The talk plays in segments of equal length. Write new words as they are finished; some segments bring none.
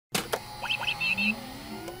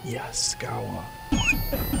Yaskawa.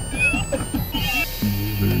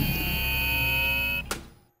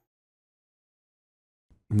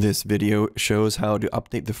 This video shows how to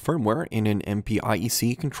update the firmware in an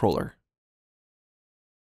MPiec controller.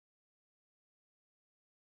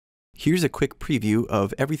 Here's a quick preview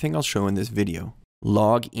of everything I'll show in this video.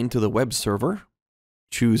 Log into the web server,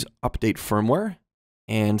 choose Update Firmware,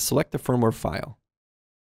 and select the firmware file.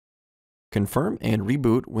 Confirm and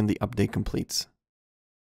reboot when the update completes.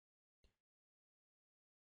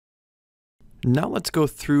 Now let's go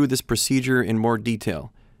through this procedure in more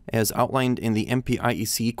detail, as outlined in the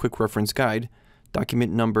MPiec Quick Reference Guide,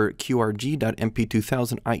 document number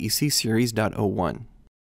QRG.MP2000IEC Series.01.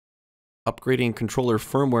 Upgrading controller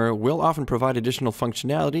firmware will often provide additional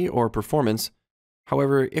functionality or performance.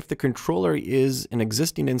 However, if the controller is an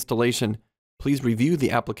existing installation, please review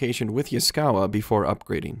the application with Yaskawa before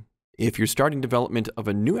upgrading. If you're starting development of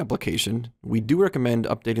a new application, we do recommend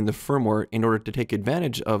updating the firmware in order to take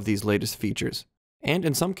advantage of these latest features. And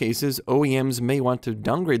in some cases, OEMs may want to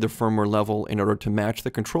downgrade the firmware level in order to match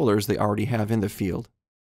the controllers they already have in the field.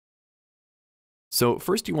 So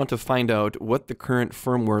first you want to find out what the current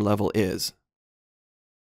firmware level is.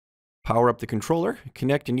 Power up the controller,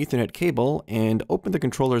 connect an Ethernet cable, and open the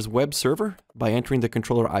controller's web server by entering the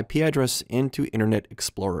controller IP address into Internet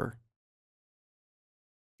Explorer.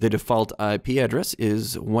 The default IP address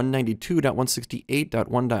is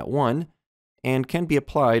 192.168.1.1 and can be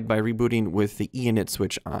applied by rebooting with the eInit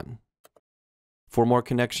switch on. For more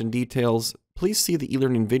connection details, please see the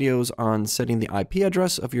e-learning videos on setting the IP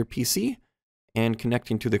address of your PC and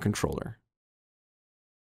connecting to the controller.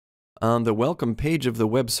 On the welcome page of the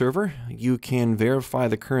web server, you can verify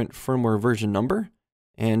the current firmware version number,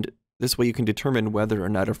 and this way you can determine whether or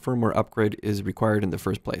not a firmware upgrade is required in the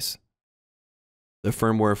first place. The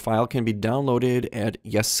firmware file can be downloaded at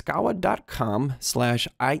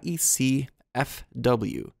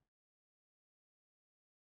yaskawa.com/IECFW.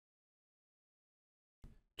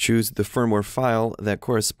 Choose the firmware file that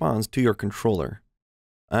corresponds to your controller.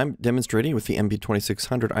 I'm demonstrating with the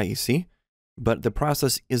MB2600 IEC, but the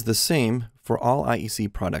process is the same for all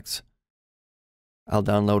IEC products. I'll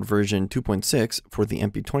download version 2.6 for the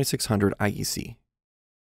MB2600 IEC.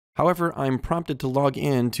 However, I'm prompted to log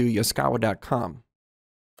in to yaskawa.com.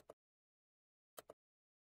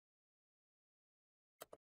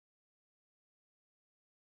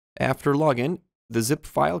 After login, the zip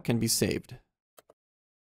file can be saved.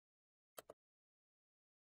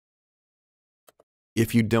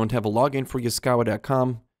 If you don't have a login for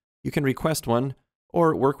yaskawa.com, you can request one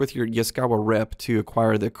or work with your Yaskawa rep to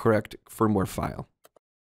acquire the correct firmware file.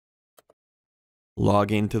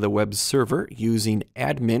 Log into the web server using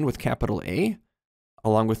admin with capital A,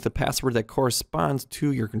 along with the password that corresponds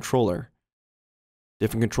to your controller.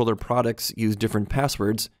 Different controller products use different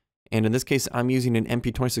passwords, and in this case, I'm using an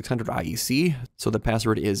MP2600 IEC, so the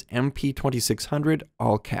password is MP2600,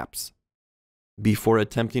 all caps. Before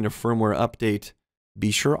attempting a firmware update,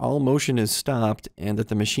 be sure all motion is stopped and that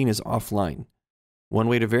the machine is offline. One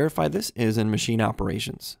way to verify this is in machine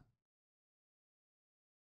operations.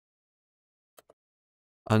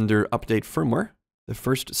 Under Update Firmware, the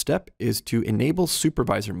first step is to enable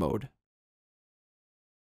supervisor mode.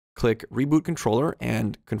 Click Reboot Controller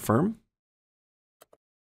and confirm.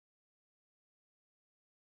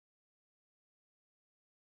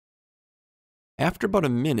 After about a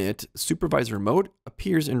minute, supervisor mode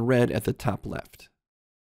appears in red at the top left.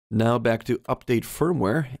 Now back to Update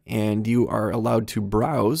Firmware, and you are allowed to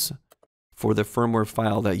browse for the firmware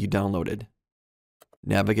file that you downloaded.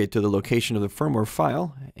 Navigate to the location of the firmware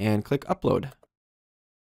file and click Upload.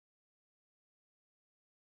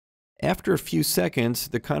 After a few seconds,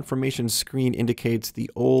 the confirmation screen indicates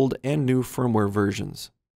the old and new firmware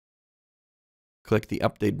versions. Click the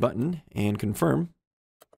Update button and confirm.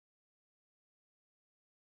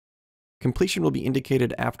 Completion will be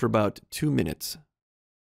indicated after about 2 minutes.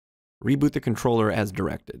 Reboot the controller as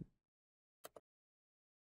directed.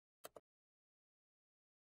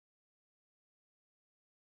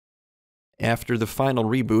 After the final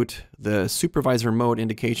reboot, the supervisor mode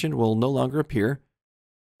indication will no longer appear,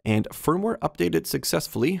 and firmware updated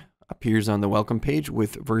successfully appears on the welcome page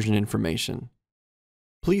with version information.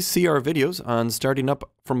 Please see our videos on starting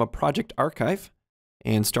up from a project archive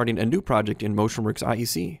and starting a new project in MotionWorks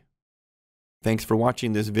IEC. Thanks for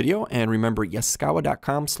watching this video, and remember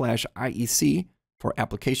yaskawa.com/IEC for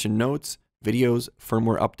application notes, videos,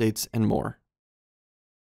 firmware updates, and more.